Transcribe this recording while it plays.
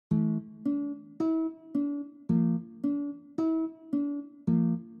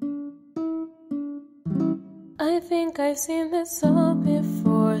I think I've seen this all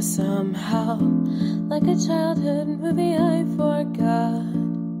before somehow, like a childhood movie I forgot.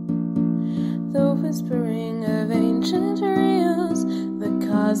 The whispering of ancient reels, the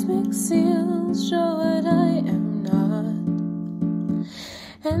cosmic seals show what I am not.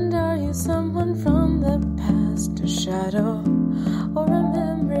 And are you someone from the past, a shadow, or a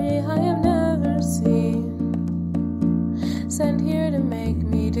memory I have never seen? Sent here to make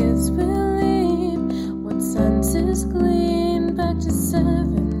me disbelieve what senses glean back to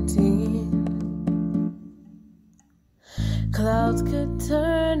 17. Clouds could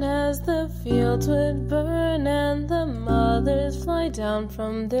turn as the fields would burn, and the mothers fly down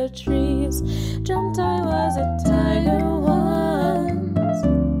from their trees. Dreamt I was a tiger once,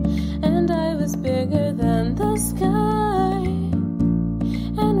 and I was bigger than the sky.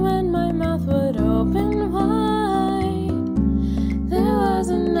 And when my mouth would open wide, there was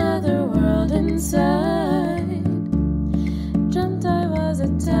another world inside. Dreamt I was a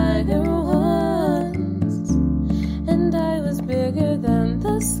tiger once, and I was bigger than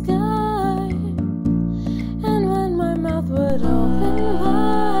the sky. And when my mouth would open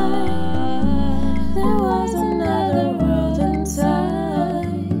wide, there was another world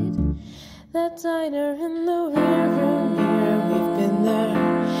inside. That diner in the rear room here, we've been there,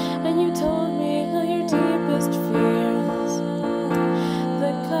 and you told me all your deepest fears.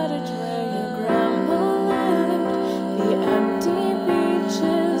 The cottage where your grandma lived, the empty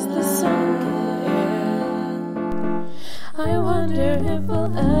beaches, the sunken air. I wonder if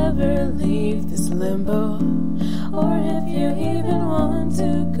we'll ever leave this limbo, or if you even want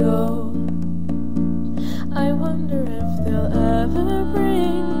to go. I wonder if they'll ever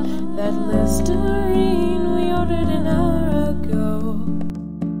bring that listerine we ordered an hour ago.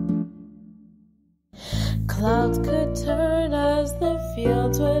 Clouds could turn as the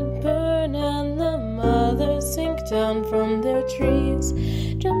fields would burn, and the mothers sink down from their trees.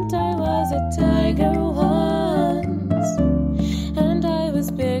 Dreamt I was a tiger once, and I was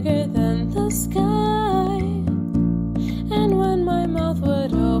bigger than the sky. And when my mouth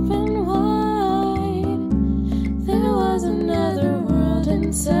would open wide, there was another world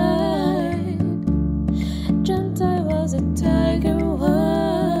inside. Dreamt I was a tiger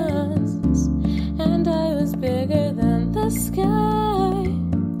once, and I was bigger than the sky.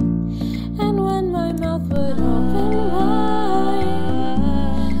 And when my mouth would open wide,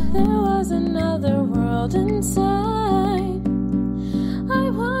 there was another world inside. I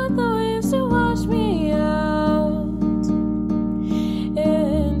want the waves to wash me out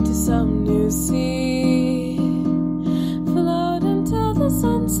into some new sea. Float until the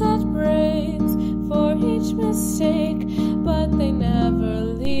sunset breaks for each mistake, but they never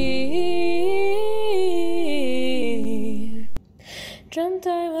leave. Dreamt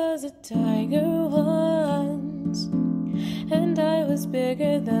I was a tiger once, and I was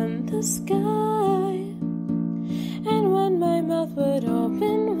bigger than the sky. And when my mouth would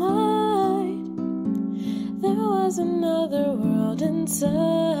open wide, there was another world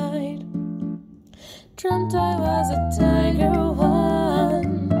inside. Dreamt I was a tiger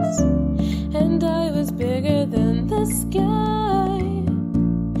once, and I was bigger than the sky.